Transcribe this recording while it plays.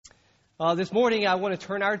This morning, I want to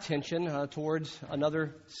turn our attention towards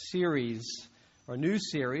another series, or new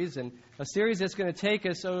series, and a series that's going to take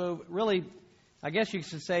us, really, I guess you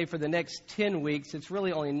could say for the next 10 weeks. It's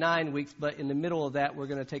really only 9 weeks, but in the middle of that, we're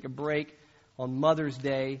going to take a break on Mother's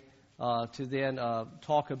Day to then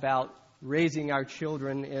talk about raising our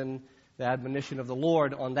children in the admonition of the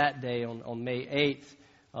Lord on that day, on May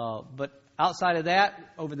 8th. But outside of that,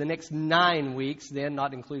 over the next 9 weeks, then,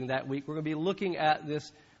 not including that week, we're going to be looking at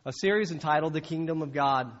a series entitled The Kingdom of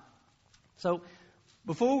God. So,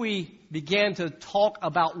 before we begin to talk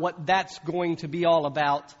about what that's going to be all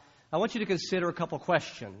about, I want you to consider a couple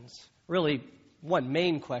questions. Really, one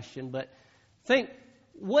main question, but think,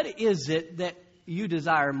 what is it that you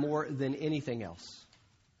desire more than anything else?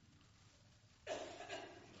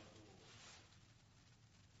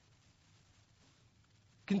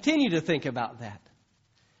 Continue to think about that.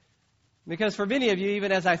 Because for many of you,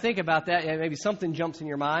 even as I think about that, maybe something jumps in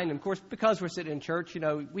your mind. And of course, because we're sitting in church,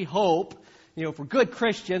 we hope, for good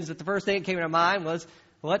Christians, that the first thing that came to our mind was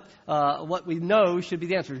what we know should be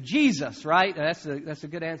the answer. Jesus, right? That's a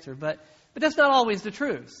good answer. But that's not always the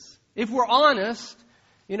truth. If we're honest,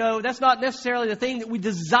 that's not necessarily the thing that we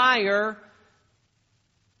desire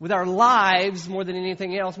with our lives more than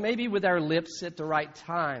anything else. Maybe with our lips at the right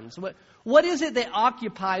times. What is it that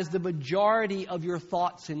occupies the majority of your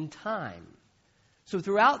thoughts and time? So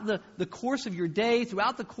throughout the course of your day,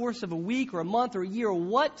 throughout the course of a week or a month or a year,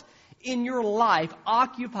 what in your life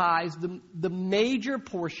occupies the major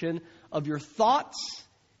portion of your thoughts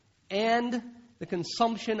and the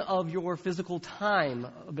consumption of your physical time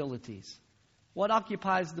abilities? What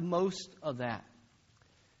occupies the most of that?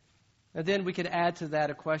 And then we could add to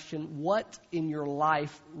that a question: what in your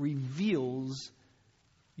life reveals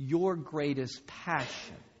your greatest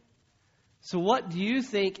passion? So what do you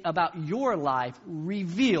think about your life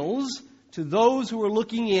reveals to those who are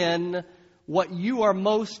looking in what you are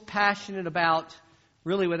most passionate about,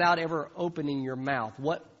 really without ever opening your mouth?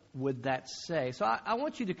 What would that say? So I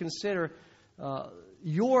want you to consider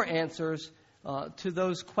your answers to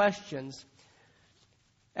those questions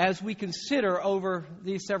as we consider over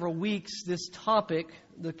these several weeks this topic,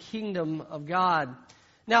 the kingdom of God.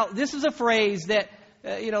 Now, this is a phrase that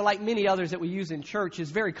like many others that we use in church, is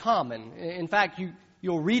very common. In fact,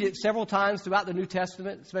 you'll read it several times throughout the New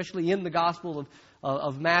Testament, especially in the Gospel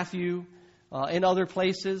of Matthew and other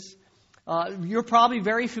places. You're probably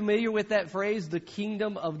very familiar with that phrase, the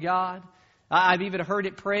kingdom of God. I've even heard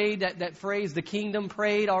it prayed, that phrase, the kingdom,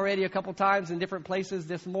 prayed already a couple times in different places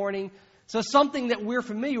this morning. So something that we're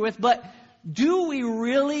familiar with, but do we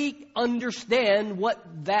really understand what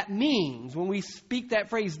that means when we speak that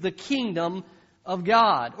phrase, the kingdom of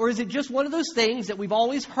God? Or is it just one of those things that we've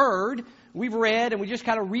always heard, we've read, and we just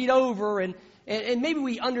kind of read over, and maybe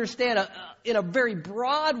we understand in a very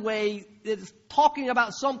broad way that it's talking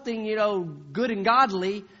about something, good and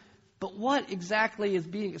godly, but what exactly is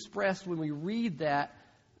being expressed when we read that,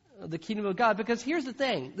 the kingdom of God? Because here's the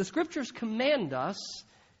thing, the Scriptures command us,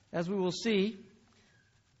 as we will see,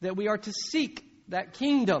 that we are to seek that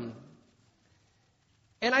kingdom.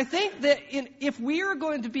 And I think that if we are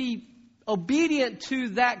going to be obedient to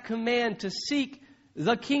that command to seek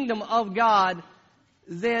the kingdom of God,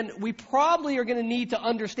 then we probably are going to need to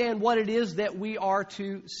understand what it is that we are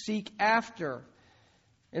to seek after.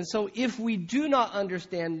 And so if we do not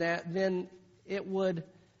understand that, then it would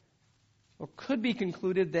or could be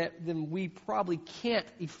concluded that then we probably can't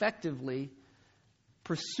effectively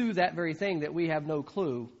pursue that very thing that we have no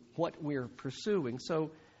clue what we're pursuing. So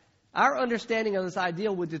our understanding of this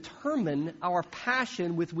ideal would determine our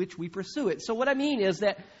passion with which we pursue it. So what I mean is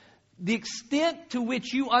that the extent to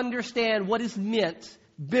which you understand what is meant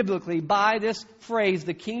biblically by this phrase,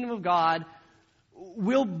 the kingdom of God,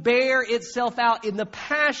 will bear itself out in the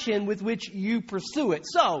passion with which you pursue it.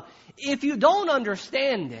 So if you don't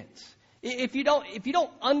understand it, if you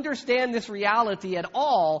don't understand this reality at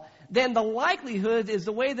all, then the likelihood is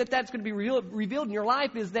the way that that's going to be revealed in your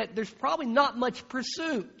life is that there's probably not much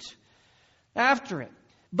pursuit after it.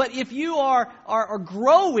 But if you are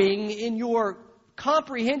growing in your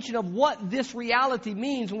comprehension of what this reality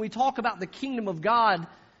means when we talk about the kingdom of God,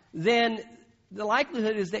 then the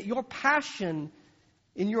likelihood is that your passion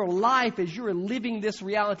in your life as you're living this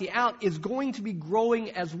reality out is going to be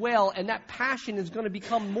growing as well, and that passion is going to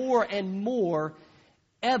become more and more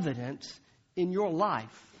evident in your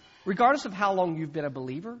life, regardless of how long you've been a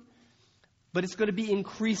believer. But it's going to be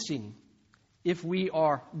increasing if we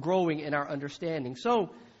are growing in our understanding.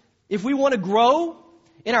 So, if we want to grow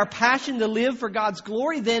in our passion to live for God's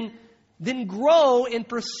glory, then grow in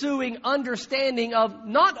pursuing understanding of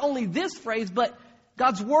not only this phrase, but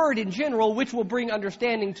God's Word in general, which will bring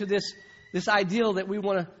understanding to this ideal that we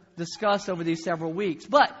want to discuss over these several weeks.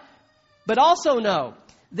 But also know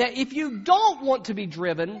that if you don't want to be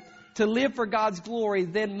driven to live for God's glory,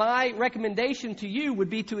 then my recommendation to you would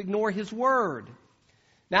be to ignore His Word.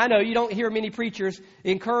 Now, I know you don't hear many preachers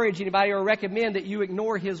encourage anybody or recommend that you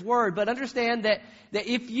ignore His Word, but understand that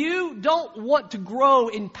if you don't want to grow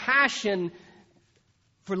in passion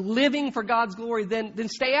for living for God's glory, then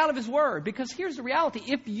stay out of His Word. Because here's the reality.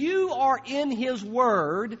 If you are in His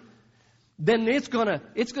Word, then it's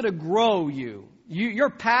gonna grow you. Your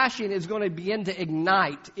passion is going to begin to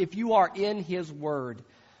ignite if you are in His Word.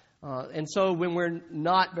 And so when we're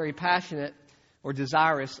not very passionate or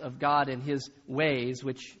desirous of God and His ways,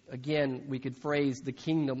 which, again, we could phrase the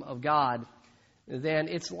kingdom of God, then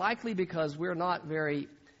it's likely because we're not very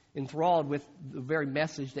enthralled with the very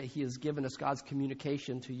message that He has given us, God's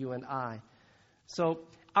communication to you and I. So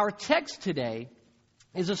our text today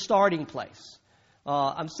is a starting place.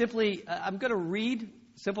 I'm going to read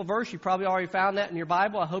a simple verse. You probably already found that in your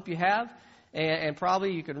Bible. I hope you have. And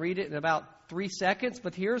probably you can read it in about 3 seconds,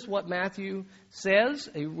 but here's what Matthew says.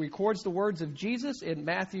 He records the words of Jesus in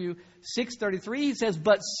Matthew 6:33. He says,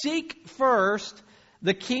 "But seek first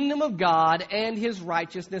the kingdom of God and His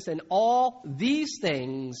righteousness, and all these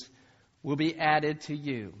things will be added to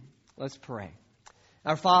you." Let's pray.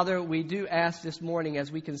 Our Father, we do ask this morning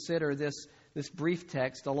as we consider this brief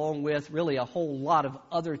text, along with really a whole lot of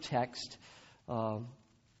other text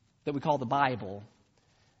that we call the Bible,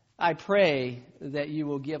 I pray that you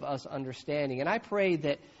will give us understanding. And I pray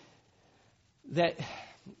that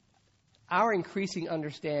our increasing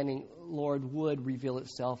understanding, Lord, would reveal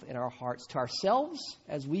itself in our hearts to ourselves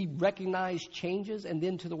as we recognize changes, and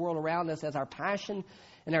then to the world around us as our passion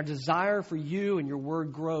and our desire for you and your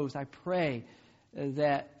word grows. I pray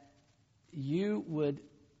that you would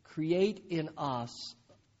create in us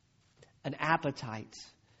an appetite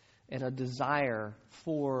and a desire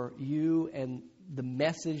for you and the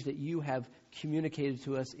message that you have communicated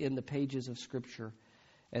to us in the pages of Scripture.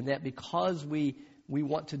 And that because we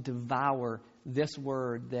want to devour this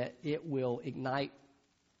word, that it will ignite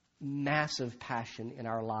massive passion in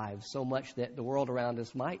our lives, so much that the world around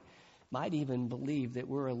us might even believe that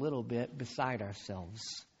we're a little bit beside ourselves,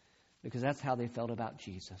 because that's how they felt about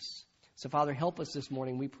Jesus. So, Father, help us this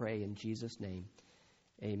morning, we pray, in Jesus' name.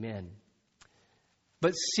 Amen.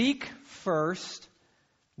 But seek first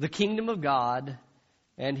the kingdom of God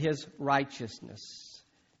and His righteousness,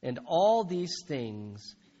 and all these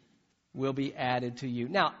things will be added to you.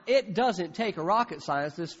 Now, it doesn't take a rocket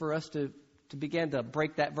scientist for us to begin to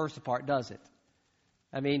break that verse apart, does it?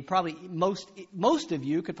 I mean, probably most of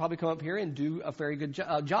you could probably come up here and do a very good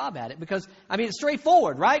job at it, because, I mean, it's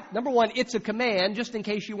straightforward, right? Number one, it's a command, just in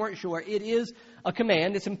case you weren't sure. It is a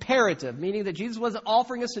command. It's imperative, meaning that Jesus wasn't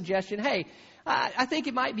offering a suggestion. Hey, I think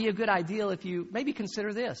it might be a good idea if you maybe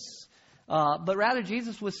consider this. But rather,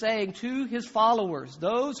 Jesus was saying to His followers,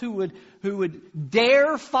 those who would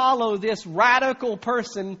dare follow this radical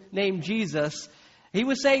person named Jesus, He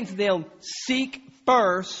was saying to them, seek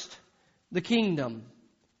first the kingdom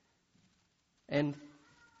and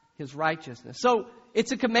His righteousness. So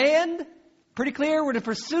it's a command, pretty clear. We're to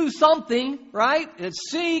pursue something, right?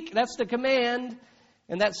 It's seek, that's the command.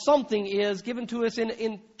 And that something is given to us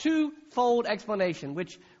in twofold explanation,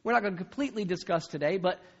 which we're not going to completely discuss today,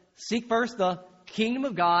 but seek first the kingdom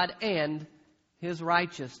of God and His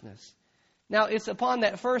righteousness. Now, it's upon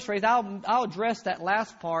that first phrase. I'll address that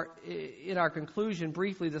last part in our conclusion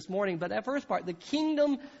briefly this morning, but that first part, the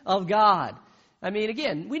kingdom of God. I mean,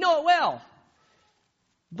 again, we know it well,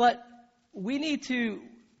 but we need to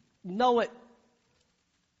know it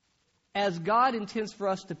as God intends for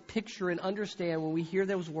us to picture and understand when we hear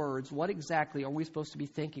those words. What exactly are we supposed to be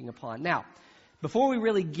thinking upon? Now, before we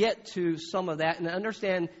really get to some of that and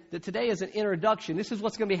understand that today is an introduction, this is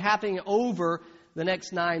what's going to be happening over the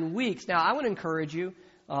next 9 weeks. Now, I want to encourage you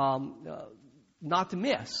not to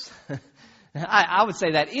miss. I would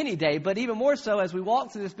say that any day, but even more so as we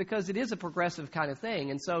walk through this, because it is a progressive kind of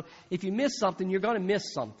thing. And so if you miss something, you're going to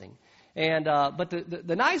miss something. And but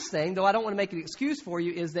the nice thing, though I don't want to make an excuse for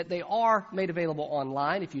you, is that they are made available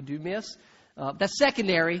online if you do miss. That's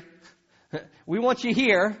secondary. We want you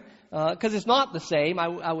here because it's not the same,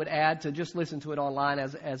 I would add, to just listen to it online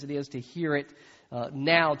as it is to hear it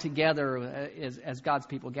now together as God's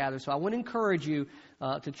people gather. So I want to encourage you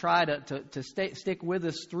to try to stick with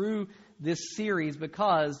us through this series,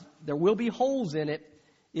 because there will be holes in it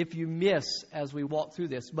if you miss as we walk through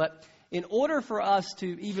this. But in order for us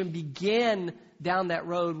to even begin down that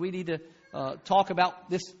road, we need to talk about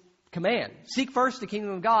this command. Seek first the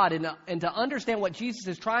kingdom of God. And to understand what Jesus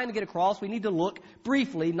is trying to get across, we need to look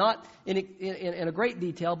briefly, not in a great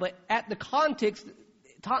detail, but at the context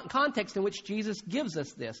in which Jesus gives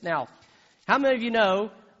us this. Now, how many of you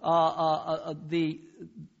know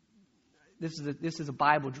this is a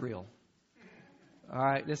Bible drill? All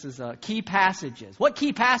right, this is key passages. What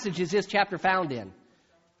key passage is this chapter found in?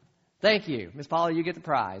 Thank you. Miss Paula, you get the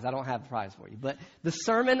prize. I don't have the prize for you. But the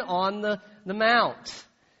Sermon on the Mount.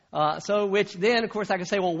 Which then, of course, I can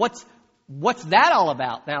say, well, what's that all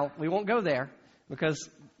about? Now, we won't go there because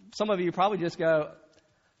some of you probably just go,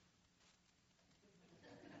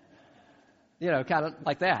 kind of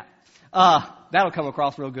like that. That'll come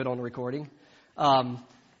across real good on the recording.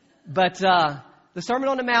 But the Sermon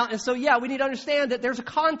on the Mount. And so, we need to understand that there's a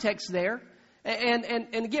context there.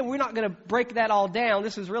 And again, we're not going to break that all down.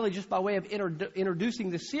 This is really just by way of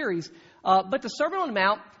introducing this series. But the Sermon on the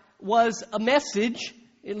Mount was a message,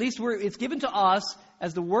 at least it's given to us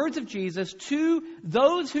as the words of Jesus to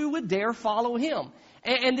those who would dare follow Him.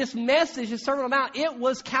 And this message, the Sermon on the Mount, it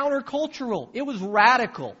was countercultural. It was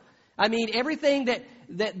radical. I mean, everything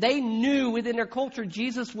that they knew within their culture,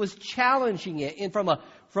 Jesus was challenging it from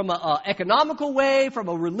a economical way, from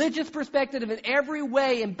a religious perspective, in every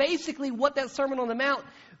way. And basically what that Sermon on the Mount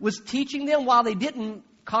was teaching them, while they didn't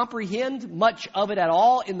comprehend much of it at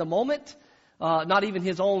all in the moment, not even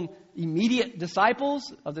His own immediate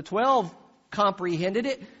disciples of the 12 comprehended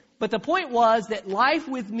it. But the point was that life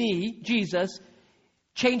with me, Jesus,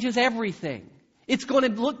 changes everything. It's going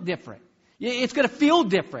to look different. It's going to feel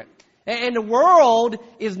different. And the world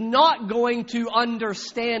is not going to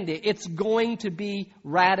understand it. It's going to be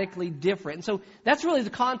radically different. And so that's really the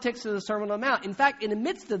context of the Sermon on the Mount. In fact, in the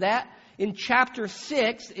midst of that, in chapter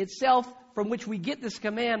 6 itself, from which we get this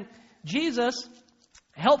command, Jesus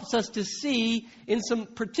helps us to see in some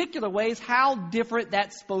particular ways how different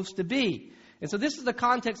that's supposed to be. And so this is the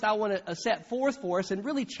context I want to set forth for us. And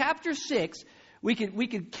really, chapter 6, we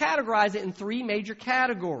could categorize it in three major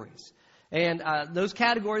categories. And those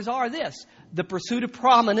categories are this: the pursuit of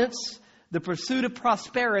prominence, the pursuit of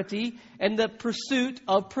prosperity, and the pursuit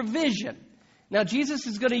of provision. Now, Jesus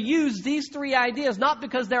is going to use these three ideas, not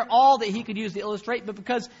because they're all that He could use to illustrate, but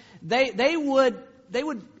because they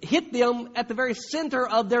would hit them at the very center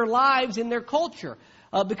of their lives in their culture.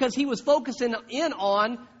 Because He was focusing in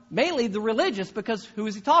on mainly the religious, because who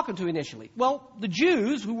was He talking to initially? Well, the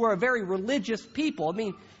Jews, who were a very religious people. I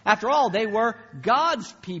mean, after all, they were God's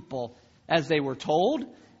people, as they were told.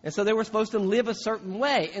 And so they were supposed to live a certain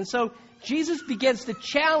way. And so Jesus begins to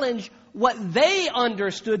challenge what they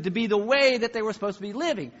understood to be the way that they were supposed to be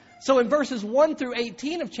living. So in verses 1 through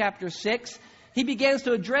 18 of chapter 6, He begins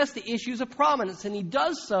to address the issues of prominence. And He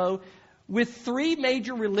does so with three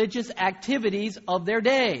major religious activities of their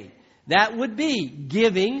day. That would be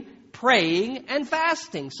giving, praying, and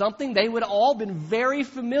fasting. Something they would all been very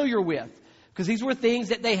familiar with. Because these were things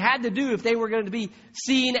that they had to do if they were going to be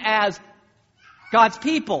seen as God's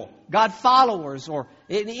people, God followers, or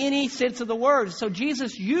in any sense of the word. So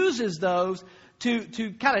Jesus uses those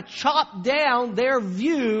to kind of chop down their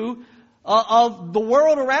view of the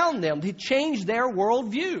world around them, to change their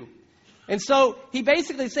worldview. And so He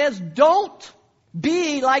basically says, don't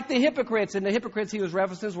be like the hypocrites. And the hypocrites He was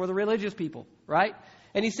referencing were the religious people, right?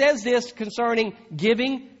 And He says this concerning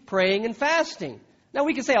giving, praying, and fasting. Now,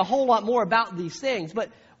 we can say a whole lot more about these things, but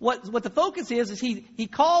what the focus is He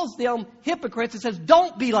calls them hypocrites and says,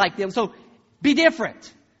 don't be like them, so be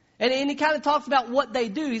different. And He kind of talks about what they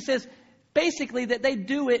do. He says basically that they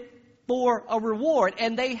do it for a reward,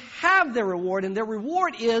 and they have their reward, and their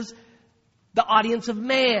reward is the audience of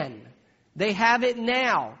man. They have it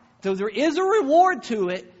now. So there is a reward to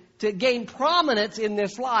it to gain prominence in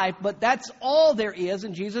this life, but that's all there is,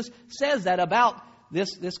 and Jesus says that about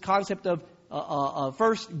this concept of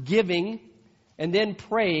first giving, and then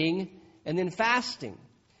praying, and then fasting.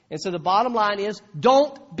 And so the bottom line is,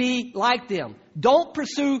 don't be like them. Don't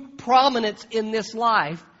pursue prominence in this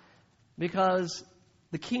life, because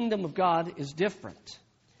the kingdom of God is different.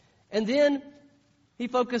 And then He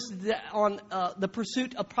focused on the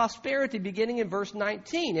pursuit of prosperity beginning in verse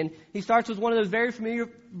 19. And He starts with one of those very familiar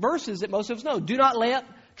verses that most of us know. Do not lay up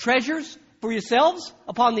treasures for yourselves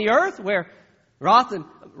upon the earth, where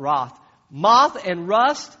moth and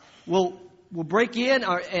rust will break in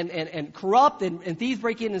and corrupt, and thieves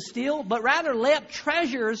break in and steal. But rather lay up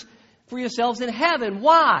treasures for yourselves in heaven.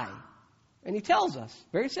 Why? And He tells us,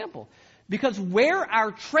 very simple. Because where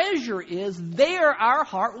our treasure is, there our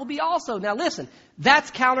heart will be also. Now listen, that's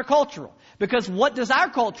countercultural. Because what does our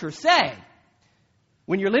culture say?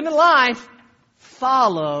 When you're living life,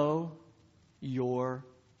 follow your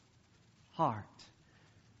heart.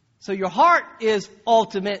 So your heart is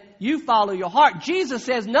ultimate. You follow your heart. Jesus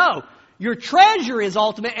says, no, your treasure is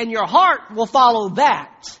ultimate and your heart will follow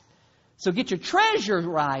that. So get your treasure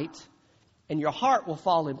right and your heart will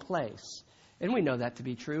fall in place. And we know that to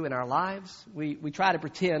be true in our lives. We try to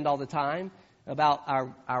pretend all the time about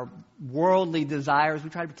our worldly desires.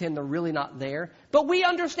 We try to pretend they're really not there. But we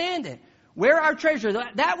understand it. Where our treasure,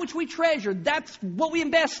 that which we treasure, that's what we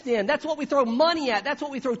invest in. That's what we throw money at. That's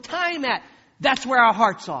what we throw time at. That's where our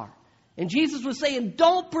hearts are. And Jesus was saying,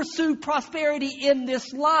 don't pursue prosperity in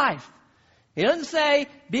this life. He doesn't say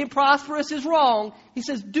being prosperous is wrong. He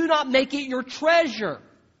says, do not make it your treasure.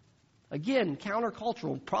 Again,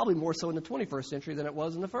 countercultural, probably more so in the 21st century than it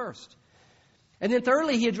was in the first. And then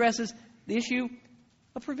thirdly, he addresses the issue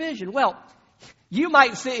of provision. Well, you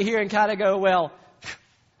might sit here and kind of go, well,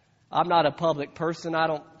 I'm not a public person. I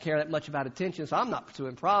don't care that much about attention, so I'm not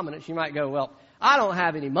pursuing prominence. You might go, well, I don't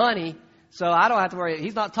have any money, so I don't have to worry.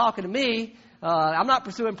 He's not talking to me. I'm not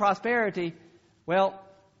pursuing prosperity. Well,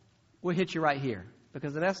 we'll hit you right here.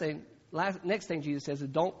 Because the next thing Jesus says is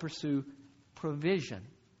don't pursue provision.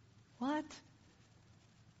 What?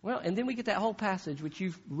 Well, and then we get that whole passage, which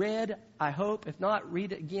you've read, I hope. If not,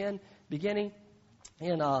 read it again, beginning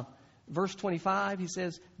in verse 25. He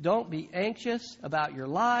says, don't be anxious about your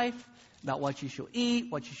life, about what you shall eat,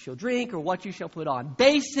 what you shall drink, or what you shall put on.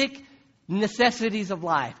 Basic necessities of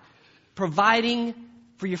life. Providing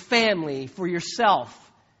for your family, for yourself.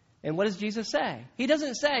 And what does Jesus say? He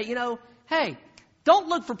doesn't say, hey, don't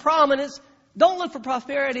look for prominence, don't look for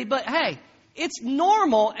prosperity, but hey, it's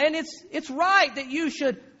normal and it's right that you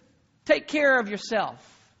should take care of yourself.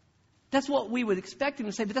 That's what we would expect him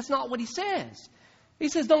to say, but that's not what he says. He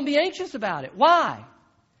says, don't be anxious about it. Why?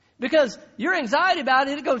 Because your anxiety about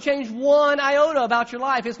it isn't going to change one iota about your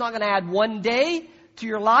life. It's not going to add one day to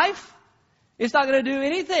your life. It's not going to do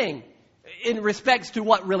anything in respects to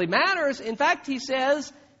what really matters. In fact, he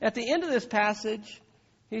says at the end of this passage,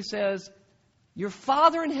 he says, your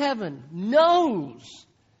Father in heaven knows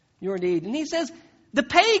your need. And he says, the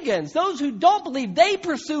pagans, those who don't believe, they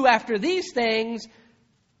pursue after these things,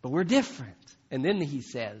 but we're different. And then he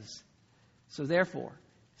says, so therefore,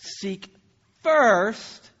 seek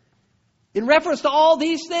first, in reference to all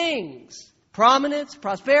these things, prominence,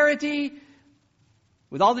 prosperity,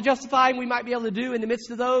 with all the justifying we might be able to do in the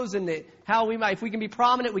midst of those, and how we might, if we can be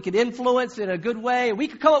prominent, we could influence in a good way. We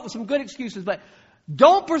could come up with some good excuses, but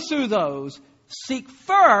don't pursue those. Seek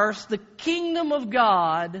first the kingdom of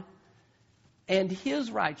God and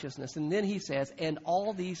His righteousness. And then he says, and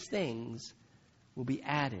all these things will be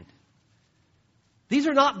added. These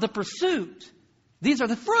are not the pursuit. These are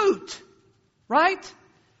the fruit. Right?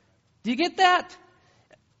 Do you get that?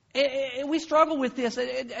 And we struggle with this.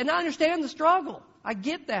 And I understand the struggle. I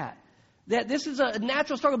get that. That this is a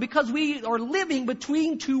natural struggle because we are living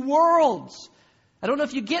between two worlds. I don't know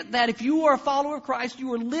if you get that. If you are a follower of Christ,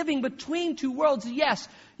 you are living between two worlds. Yes,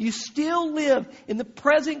 you still live in the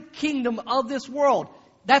present kingdom of this world.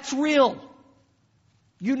 That's real.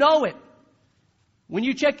 You know it. When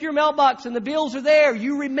you check your mailbox and the bills are there,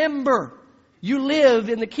 you remember you live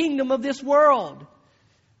in the kingdom of this world.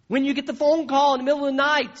 When you get the phone call in the middle of the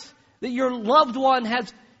night that your loved one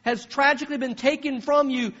has tragically been taken from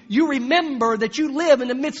you, you remember that you live in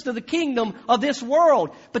the midst of the kingdom of this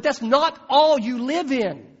world. But that's not all you live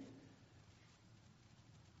in.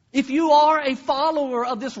 If you are a follower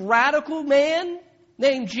of this radical man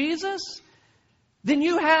named Jesus, then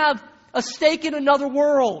you have a stake in another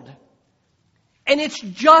world. And it's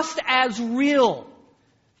just as real.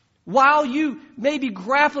 While you may be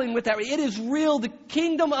grappling with that, it is real. The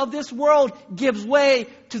kingdom of this world gives way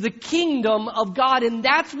to the kingdom of God. And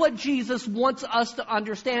that's what Jesus wants us to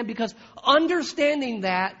understand, because understanding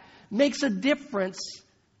that makes a difference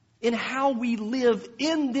in how we live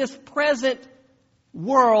in this present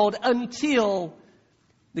world until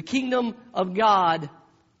the kingdom of God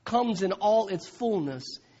comes in all its fullness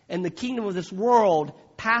and the kingdom of this world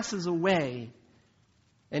passes away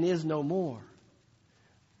and is no more.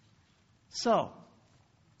 So,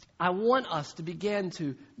 I want us to begin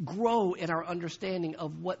to grow in our understanding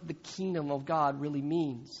of what the kingdom of God really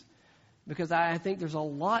means. Because I think there's a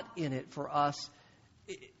lot in it for us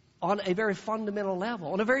on a very fundamental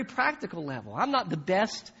level, on a very practical level. I'm not the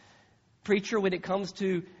best preacher when it comes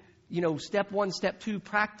to, step one, step two,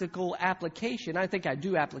 practical application. I think I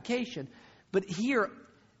do application. But here,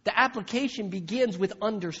 the application begins with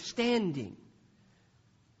understanding.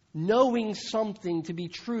 Knowing something to be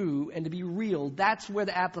true and to be real, that's where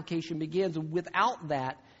the application begins. Without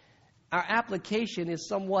that, our application is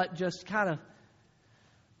somewhat just kind of,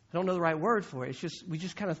 I don't know the right word for it. It's just, we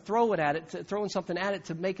just kind of throw throwing something at it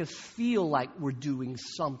to make us feel like we're doing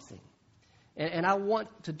something. And I want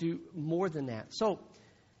to do more than that. So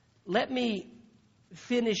let me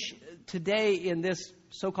finish today in this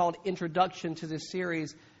so-called introduction to this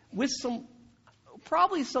series with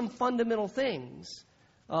probably some fundamental things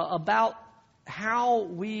about how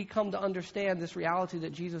we come to understand this reality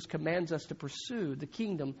that Jesus commands us to pursue, the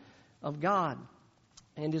kingdom of God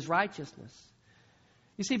and His righteousness.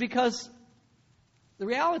 You see, because the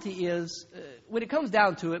reality is, when it comes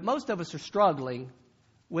down to it, most of us are struggling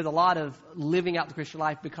with a lot of living out the Christian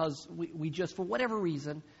life because we just, for whatever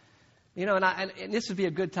reason, and this would be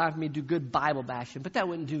a good time for me to do good Bible bashing, but that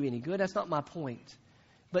wouldn't do any good. That's not my point.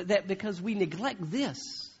 But that because we neglect this,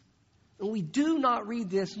 and we do not read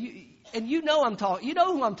this, and you know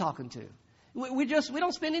who I'm talking to. We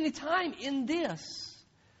don't spend any time in this.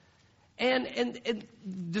 And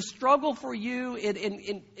the struggle for you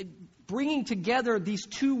in bringing together these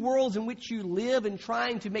two worlds in which you live and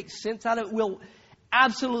trying to make sense out of it will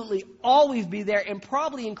absolutely always be there and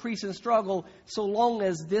probably increase in struggle so long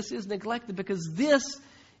as this is neglected, because this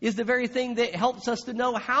is the very thing that helps us to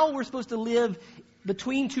know how we're supposed to live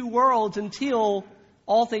between two worlds until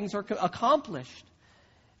all things are accomplished.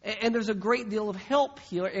 And there's a great deal of help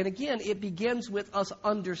here. And again, it begins with us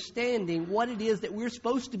understanding what it is that we're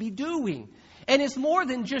supposed to be doing. And it's more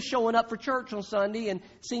than just showing up for church on Sunday and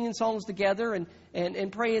singing songs together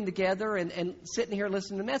and praying together and sitting here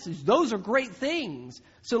listening to messages. Those are great things,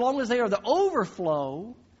 so long as they are the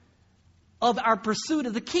overflow of our pursuit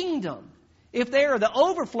of the kingdom. If they are the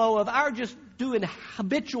overflow of our just doing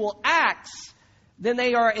habitual acts, then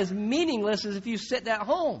they are as meaningless as if you sit at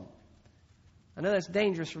home. I know that's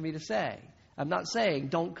dangerous for me to say. I'm not saying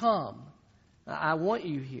don't come. I want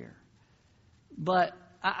you here. But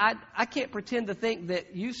I can't pretend to think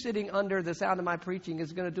that you sitting under the sound of my preaching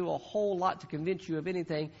is going to do a whole lot to convince you of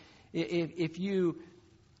anything if you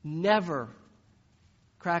never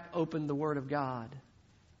crack open the Word of God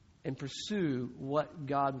and pursue what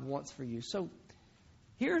God wants for you. So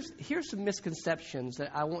here's some misconceptions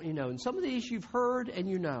that I want you to know. And some of these you've heard and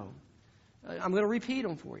you know. I'm going to repeat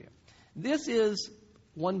them for you. This is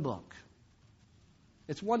one book.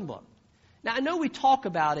 It's one book. Now, I know we talk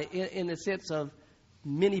about it in the sense of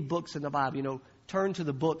many books in the Bible. Turn to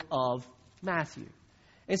the book of Matthew.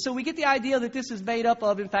 And so we get the idea that this is made up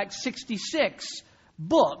of, in fact, 66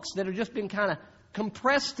 books that have just been kind of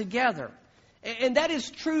compressed together. And that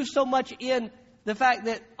is true so much in the fact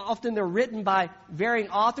that often they're written by varying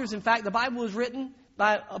authors. In fact, the Bible was written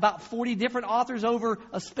by about 40 different authors over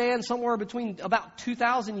a span somewhere between about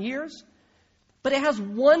 2,000 years. But it has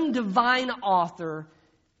one divine author,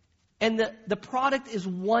 and the product is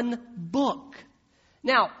one book.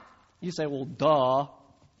 Now, you say, well, duh.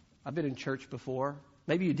 I've been in church before.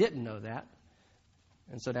 Maybe you didn't know that.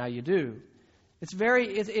 And so now you do. It's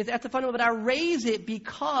at the fundamental, but I raise it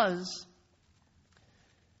because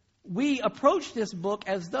we approach this book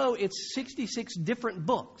as though it's 66 different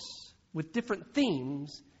books with different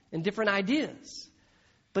themes and different ideas.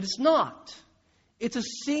 But it's not. It's a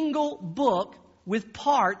single book with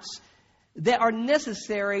parts that are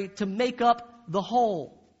necessary to make up the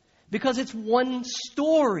whole. Because it's one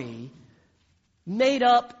story made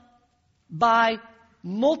up by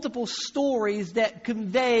multiple stories that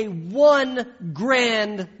convey one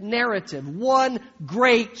grand narrative, one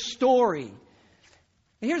great story.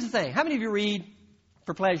 And here's the thing. How many of you read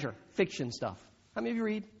for pleasure, fiction stuff? How many of you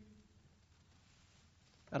read?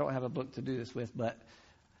 I don't have a book to do this with, but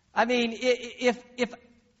I mean,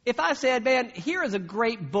 if I said, man, here is a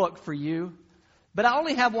great book for you, but I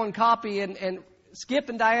only have one copy, and Skip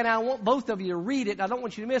and Diana, I want both of you to read it, and I don't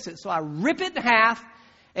want you to miss it. So I rip it in half,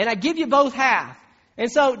 and I give you both half. And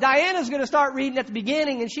so Diana's going to start reading at the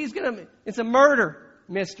beginning, and it's a murder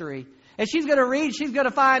mystery. And she's going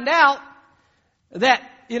to find out that,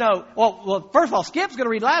 well, first of all, Skip's going to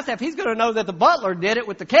read the last half. He's going to know that the butler did it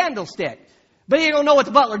with the candlestick. But he ain't going to know what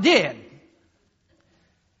the butler did.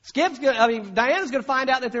 Diana's going to find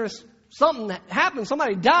out that there's something that happened.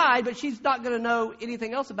 Somebody died, but she's not going to know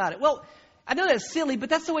anything else about it. Well, I know that's silly, but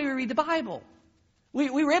that's the way we read the Bible. We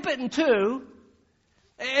rip it in two,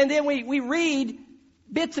 and then we read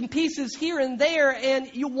bits and pieces here and there,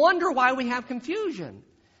 and you wonder why we have confusion.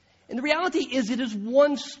 And the reality is it is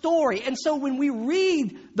one story. And so when we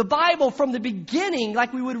read the Bible from the beginning,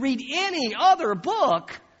 like we would read any other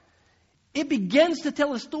book, it begins to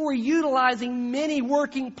tell a story utilizing many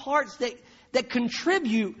working parts that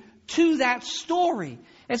contribute to that story.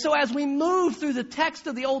 And so as we move through the text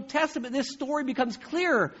of the Old Testament, this story becomes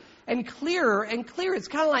clearer and clearer and clearer. It's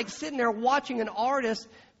kind of like sitting there watching an artist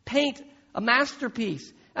paint a masterpiece.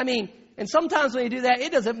 I mean, and sometimes when you do that,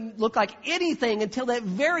 it doesn't look like anything until that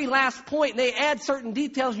very last point. And they add certain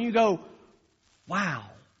details and you go, wow.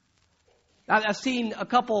 I've seen a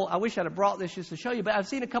couple, I wish I'd have brought this just to show you, but I've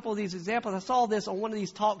seen a couple of these examples. I saw this on one of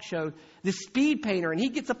these talk shows, this speed painter, and he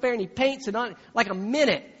gets up there and he paints in like a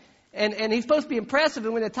minute. And he's supposed to be impressive,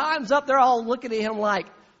 and when the time's up, they're all looking at him like,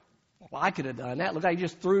 well, I could have done that. Looked like he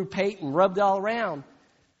just threw paint and rubbed it all around.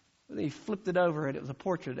 And he flipped it over, and it was a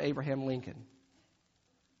portrait of Abraham Lincoln.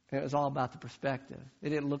 And it was all about the perspective. It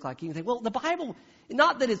didn't look like anything. Well, the Bible,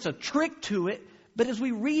 not that it's a trick to it, but as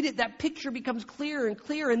we read it, that picture becomes clearer and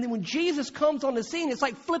clearer. And then when Jesus comes on the scene, it's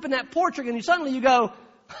like flipping that portrait, and suddenly you go,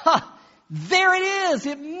 ha, there it is.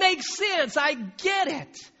 It makes sense. I get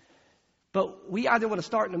it. But we either want to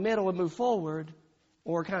start in the middle and move forward,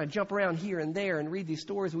 or kind of jump around here and there and read these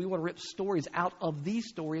stories. We want to rip stories out of these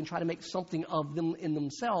stories and try to make something of them in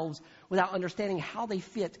themselves without understanding how they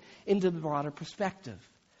fit into the broader perspective.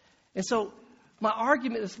 And so my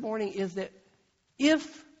argument this morning is that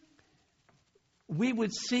if we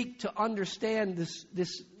would seek to understand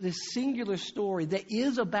this singular story that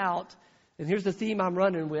is about, and here's the theme I'm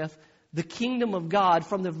running with, the kingdom of God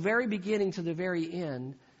from the very beginning to the very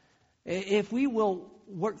end, if we will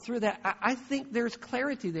work through that, I think there's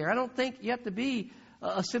clarity there. I don't think you have to be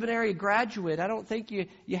a seminary graduate. I don't think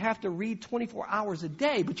you have to read 24 hours a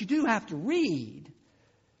day, but you do have to read.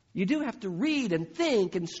 You do have to read and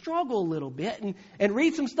think and struggle a little bit and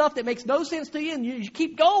read some stuff that makes no sense to you, and you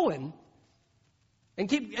keep going. And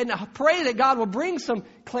pray that God will bring some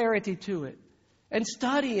clarity to it. And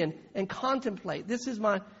study and contemplate. This is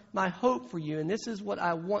my hope for you, and this is what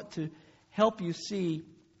I want to help you see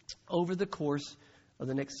over the course of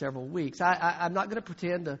the next several weeks. I'm not going to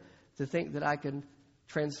pretend to think that I can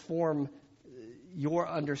transform your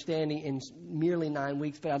understanding in merely 9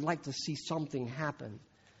 weeks, but I'd like to see something happen.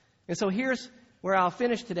 And so here's where I'll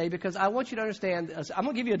finish today, because I want you to understand. I'm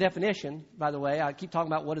going to give you a definition, by the way. I keep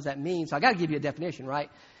talking about what does that mean, so I got to give you a definition, right?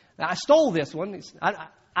 Now, I stole this one.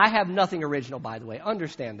 I have nothing original, by the way.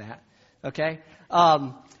 Understand that, okay?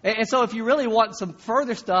 And so if you really want some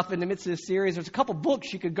further stuff in the midst of this series, there's a couple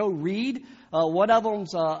books you could go read. One of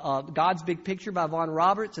them's God's Big Picture by Vaughn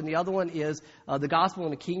Roberts, and the other one is The Gospel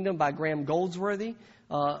and the Kingdom by Graham Goldsworthy.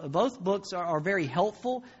 Both books are very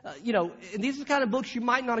helpful. And these are the kind of books you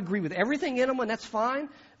might not agree with everything in them, and that's fine.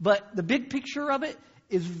 But the big picture of it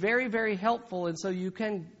is very, very helpful, and so you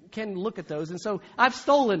can look at those. And so I've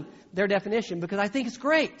stolen their definition because I think it's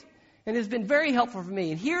great. And it's been very helpful for me.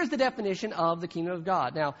 And here's the definition of the kingdom of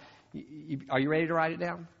God. Now, are you ready to write it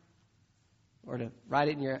down? Or to write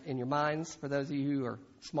it in your minds, for those of you who are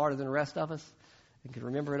smarter than the rest of us and can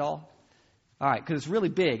remember it all? All right, because it's really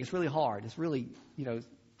big. It's really hard. It's really,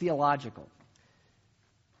 theological.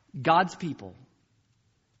 God's people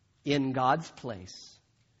in God's place,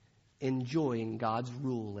 enjoying God's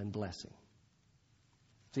rule and blessing.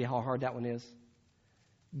 See how hard that one is?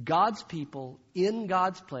 God's people in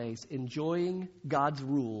God's place, enjoying God's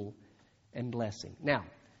rule and blessing. Now,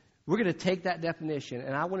 we're going to take that definition,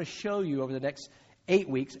 and I want to show you over the next 8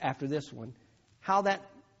 weeks after this one how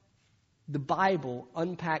the Bible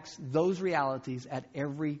unpacks those realities at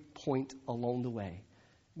every point along the way.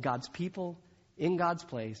 God's people in God's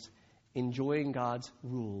place, enjoying God's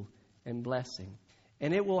rule and blessing.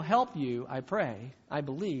 And it will help you, I pray, I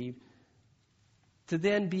believe, to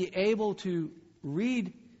then be able to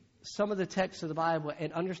read some of the texts of the Bible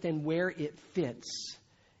and understand where it fits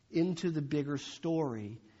into the bigger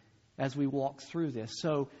story as we walk through this.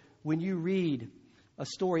 So when you read a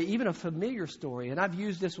story, even a familiar story, and I've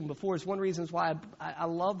used this one before, it's one of the reasons why I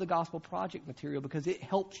love the Gospel Project material, because it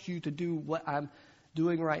helps you to do what I'm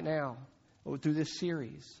doing right now through this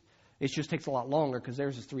series. It just takes a lot longer because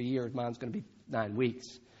theirs is 3 years. Mine's going to be 9 weeks.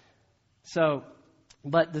 So,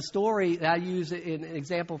 but the story that I use in an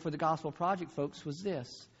example for the Gospel Project, folks, was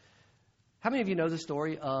this. How many of you know the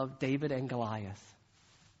story of David and Goliath?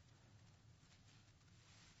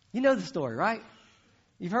 You know the story, right?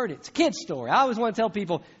 You've heard it. It's a kid's story. I always want to tell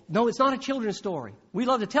people, no, it's not a children's story. We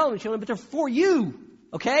love to tell them to children, but they're for you,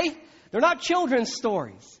 okay? They're not children's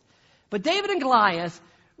stories. But David and Goliath,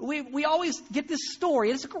 we always get this story.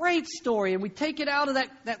 It's a great story, and we take it out of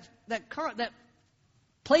that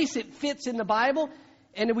place it fits in the Bible,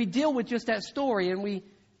 and then we deal with just that story, and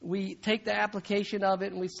we take the application of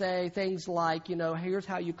it and we say things like, here's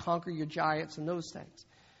how you conquer your giants and those things.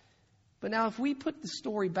 But now if we put the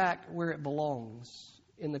story back where it belongs,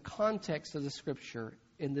 in the context of the Scripture,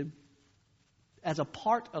 as a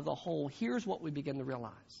part of the whole, here's what we begin to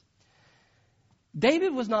realize.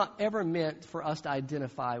 David was not ever meant for us to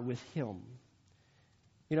identify with him.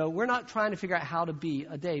 We're not trying to figure out how to be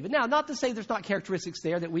a David. Now, not to say there's not characteristics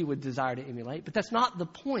there that we would desire to emulate, but that's not the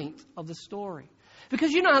point of the story.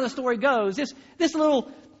 Because you know how the story goes. This little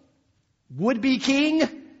would-be king,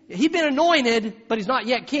 he'd been anointed, but he's not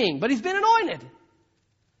yet king. But he's been anointed.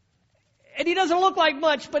 And he doesn't look like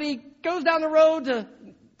much, but he goes down the road to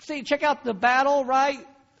check out the battle, right?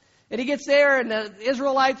 And he gets there, and the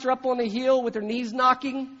Israelites are up on the hill with their knees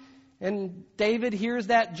knocking. And David hears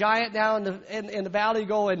that giant down in the valley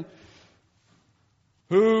going,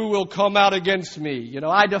 "Who will come out against me?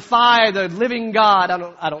 I defy the living God."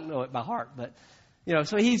 I don't know it by heart, but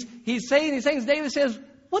so he's saying these things. David says,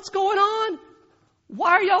 "What's going on?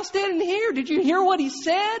 Why are y'all standing here? Did you hear what he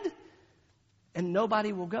said?" And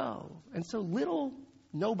nobody will go. And so little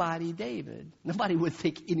nobody David, nobody would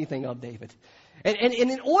think anything of David. And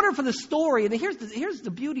in order for the story, and here's the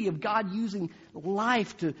beauty of God using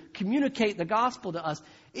life to communicate the gospel to us.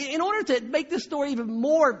 In order to make this story even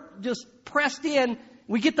more just pressed in,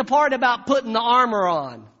 we get the part about putting the armor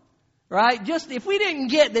on. Right? Just if we didn't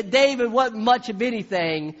get that David wasn't much of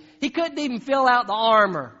anything, he couldn't even fill out the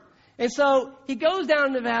armor. And so he goes down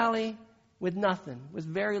in the valley with nothing, with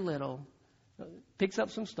very little, picks up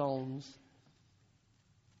some stones,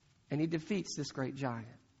 and he defeats this great giant.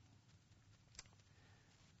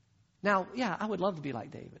 Now, yeah, I would love to be like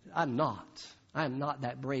David. I'm not. I am not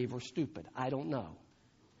that brave or stupid. I don't know.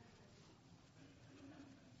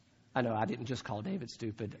 I know I didn't just call David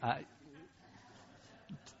stupid.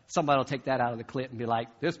 Somebody will take that out of the clip and be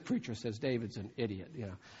like, "This preacher says David's an idiot."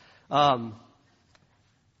 But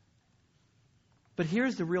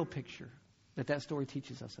here's the real picture that story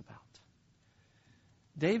teaches us about.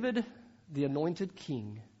 David, the anointed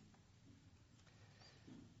king,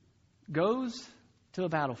 goes to a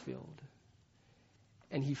battlefield,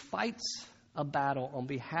 and he fights a battle on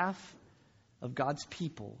behalf of God's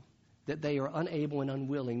people that they are unable and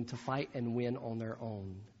unwilling to fight and win on their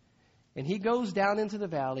own. And he goes down into the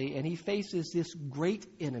valley, and he faces this great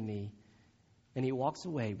enemy, and he walks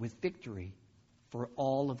away with victory for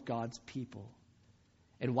all of God's people.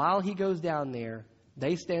 And while he goes down there,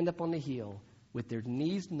 they stand up on the hill with their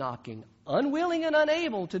knees knocking, unwilling and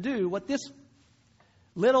unable to do what this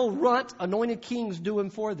little runt anointed king's doing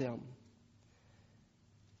for them.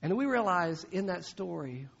 And we realize in that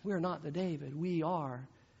story, we're not the David. We are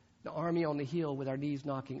the army on the hill with our knees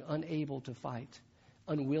knocking, unable to fight,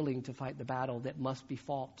 unwilling to fight the battle that must be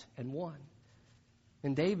fought and won.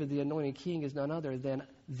 And David, the anointed king, is none other than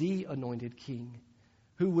the anointed king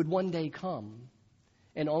who would one day come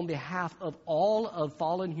and on behalf of all of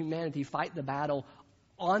fallen humanity fight the battle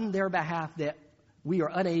on their behalf that we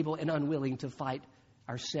are unable and unwilling to fight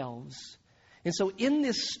ourselves. And so in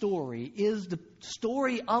this story is the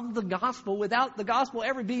story of the gospel without the gospel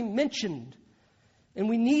ever being mentioned. And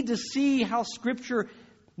we need to see how Scripture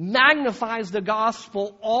magnifies the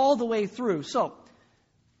gospel all the way through. So,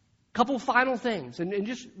 a couple final things. And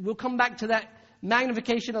just we'll come back to that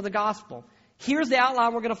magnification of the gospel. Here's the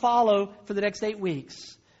outline we're going to follow for the next 8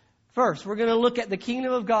 weeks. First, we're going to look at the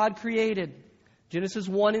kingdom of God created. Genesis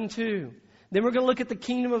 1 and 2. Then we're going to look at the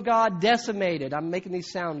kingdom of God decimated. I'm making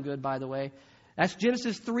these sound good, by the way. That's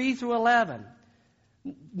Genesis 3 through 11.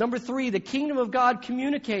 Number 3, the kingdom of God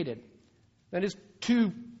communicated. That is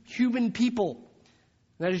to human people.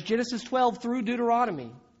 That is Genesis 12 through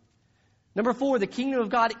Deuteronomy. Number 4, the kingdom of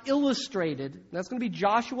God illustrated. That's going to be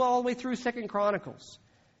Joshua all the way through 2 Chronicles.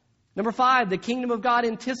 Number 5, the kingdom of God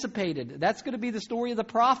anticipated. That's going to be the story of the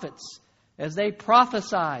prophets as they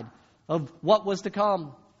prophesied of what was to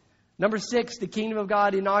come. Number 6, the kingdom of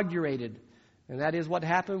God inaugurated. And that is what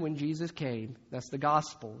happened when Jesus came. That's the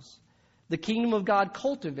Gospels. The kingdom of God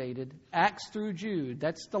cultivated. Acts through Jude.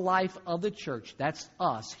 That's the life of the church. That's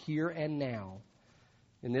us here and now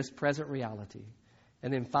in this present reality.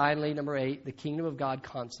 And then finally, number 8, the kingdom of God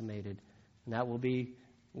consummated. And that will be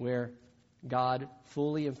where God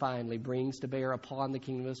fully and finally brings to bear upon the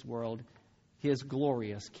kingdom of this world His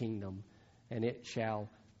glorious kingdom. And it shall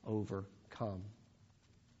overcome.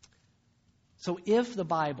 So if the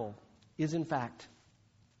Bible is in fact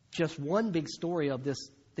just one big story of this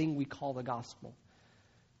thing we call the gospel,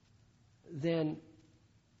 then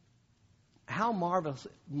how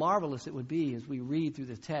marvelous it would be as we read through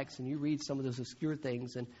the text and you read some of those obscure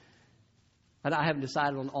things. And I haven't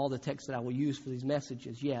decided on all the texts that I will use for these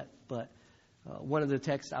messages yet, but one of the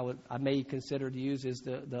texts I may consider to use is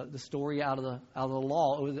the story out of the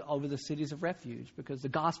law over the cities of refuge, because the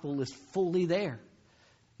gospel is fully there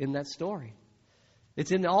in that story.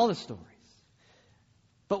 It's in all the stories.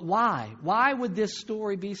 But why? Why would this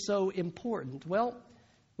story be so important? Well,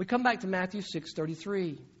 we come back to Matthew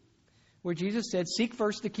 6:33, where Jesus said, "Seek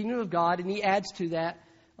first the kingdom of God," and He adds to that,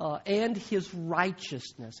 and His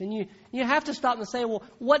righteousness. And you have to stop and say, well,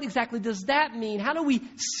 what exactly does that mean? How do we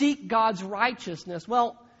seek God's righteousness?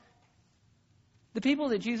 Well, the people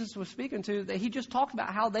that Jesus was speaking to, that He just talked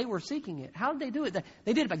about how they were seeking it. How did they do it?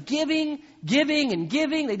 They did it by giving, and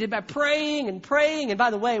giving. They did it by praying and praying. And by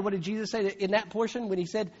the way, what did Jesus say in that portion when He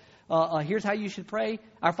said, here's how you should pray?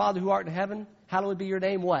 Our Father who art in heaven, hallowed be your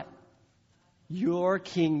name. What? Your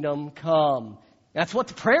kingdom come. That's what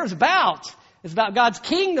the prayer is about. It's about God's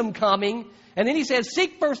kingdom coming. And then He says,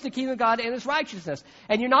 seek first the kingdom of God and His righteousness.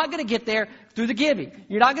 And you're not going to get there through the giving.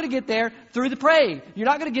 You're not going to get there through the praying. You're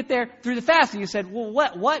not going to get there through the fasting. You said, well,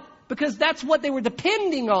 what? Because that's what they were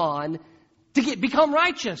depending on to become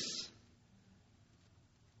righteous.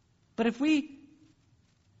 But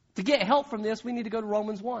to get help from this, we need to go to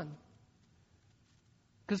Romans 1.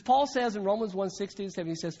 Because Paul says in Romans 1:16-17,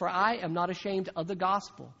 he says, for I am not ashamed of the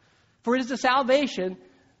gospel. For it is the salvation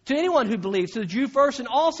to anyone who believes, to the Jew first and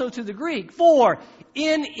also to the Greek. For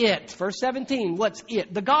in it, verse 17, what's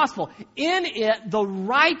it? The gospel. In it, the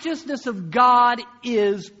righteousness of God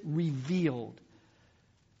is revealed.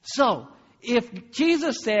 So, if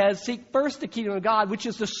Jesus says, seek first the kingdom of God, which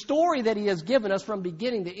is the story that He has given us from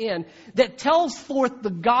beginning to end, that tells forth the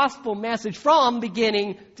gospel message from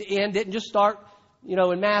beginning to end, didn't just start,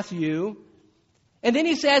 in Matthew. And then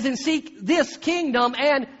He says, and seek this kingdom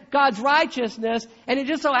and God's righteousness. And it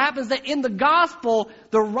just so happens that in the gospel,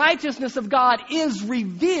 the righteousness of God is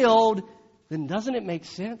revealed. Then doesn't it make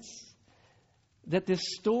sense that this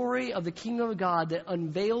story of the kingdom of God that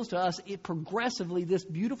unveils to us progressively this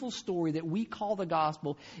beautiful story that we call the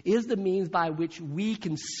gospel is the means by which we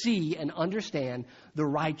can see and understand the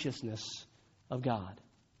righteousness of God.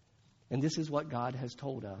 And this is what God has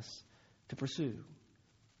told us to pursue,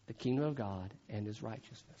 the kingdom of God and His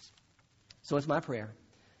righteousness. So it's my prayer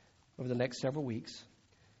over the next several weeks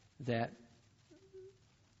that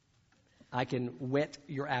I can whet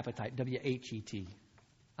your appetite, W-H-E-T.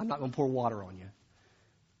 I'm not going to pour water on you,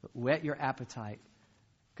 but whet your appetite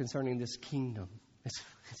concerning this kingdom. It's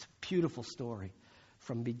a beautiful story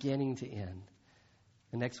from beginning to end.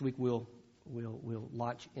 And next week we'll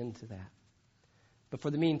launch into that. But for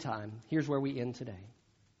the meantime, here's where we end today.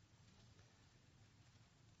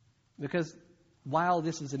 Because while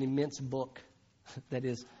this is an immense book it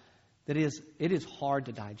is hard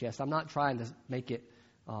to digest. I'm not trying to make it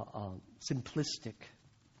simplistic.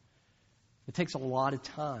 It takes a lot of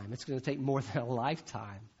time. It's going to take more than a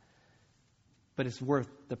lifetime. But it's worth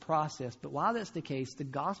the process. But while that's the case, the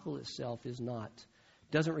gospel itself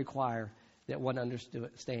doesn't require that one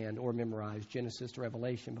understand or memorize Genesis to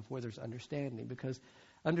Revelation before there's understanding. Because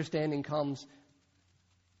understanding comes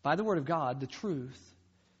by the Word of God, the truth,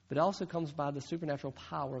 but it also comes by the supernatural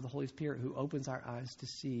power of the Holy Spirit who opens our eyes to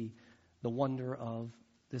see the wonder of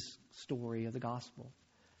this story of the gospel.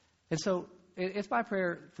 And so it's my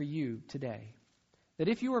prayer for you today that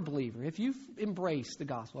if you are a believer, if you've embraced the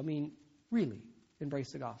gospel, really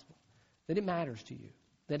embraced the gospel, that it matters to you,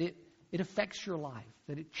 that it affects your life,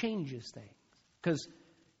 that it changes things. Because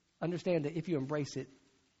understand that if you embrace it,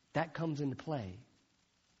 that comes into play.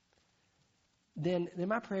 Then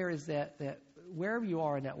my prayer is that wherever you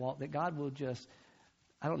are in that walk, that God will just,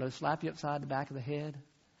 slap you upside the back of the head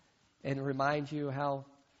and remind you how,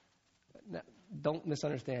 don't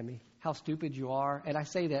misunderstand me, how stupid you are. And I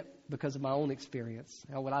say that because of my own experience.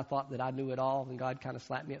 When I thought that I knew it all, and God kind of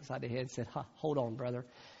slapped me upside the head and said, hold on, brother.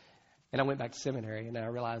 And I went back to seminary, and I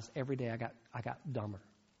realized every day I got dumber.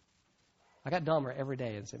 I got dumber every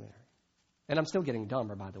day in seminary. And I'm still getting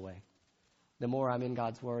dumber, by the way. The more I'm in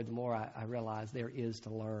God's Word, the more I realize there is to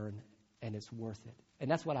learn, and it's worth it. And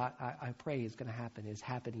that's what I pray is going to happen, is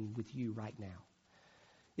happening with you right now.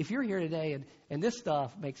 If you're here today and this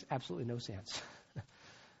stuff makes absolutely no sense,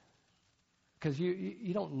 because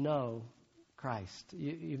you don't know Christ.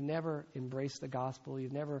 You've never embraced the gospel.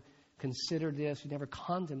 You've never considered this. You've never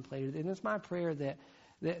contemplated it. And it's my prayer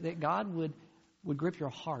that God would grip your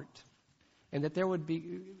heart, and that there would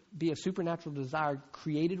be a supernatural desire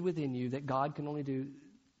created within you that God can only do,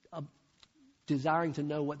 desiring to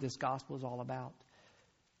know what this gospel is all about.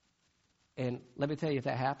 And let me tell you, if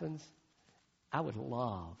that happens, I would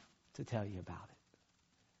love to tell you about it.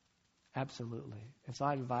 Absolutely. And so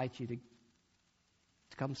I invite you to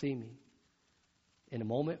come see me in a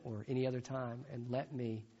moment or any other time, and let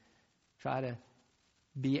me try to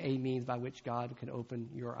be a means by which God can open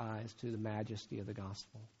your eyes to the majesty of the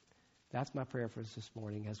gospel. That's my prayer for us this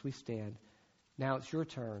morning as we stand. Now it's your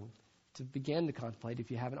turn to begin to contemplate,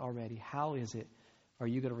 if you haven't already, how are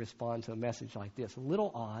you going to respond to a message like this? A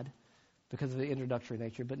little odd because of the introductory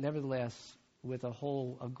nature, but nevertheless with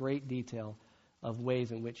a great detail of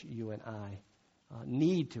ways in which you and I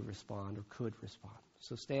need to respond or could respond.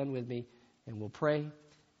 So stand with me and we'll pray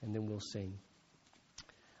and then we'll sing.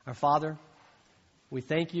 Our Father, we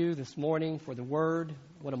thank you this morning for the Word.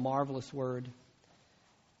 What a marvelous Word.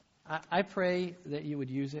 I pray that you would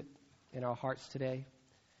use it in our hearts today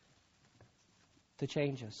to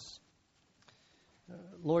change us.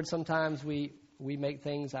 Lord, sometimes we make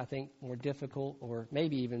things, I think, more difficult or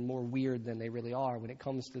maybe even more weird than they really are when it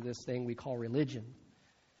comes to this thing we call religion.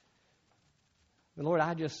 But Lord,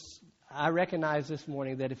 I recognize this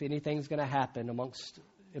morning that if anything's going to happen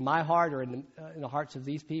in my heart or in the hearts of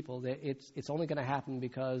these people, that it's only going to happen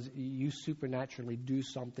because you supernaturally do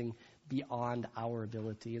something beyond our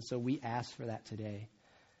ability. And so we ask for that today,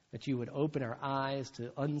 that you would open our eyes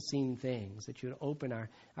to unseen things, that you would open our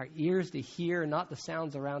ears to hear not the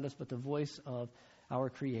sounds around us, but the voice of our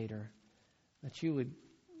Creator, that you would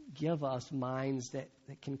give us minds that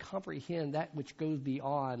can comprehend that which goes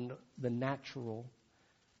beyond the natural.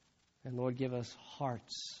 And Lord, give us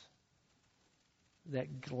hearts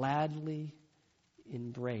that gladly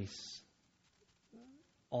embrace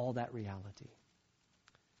all that reality.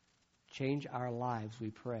 Change our lives, we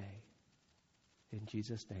pray. In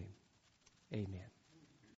Jesus' name, amen.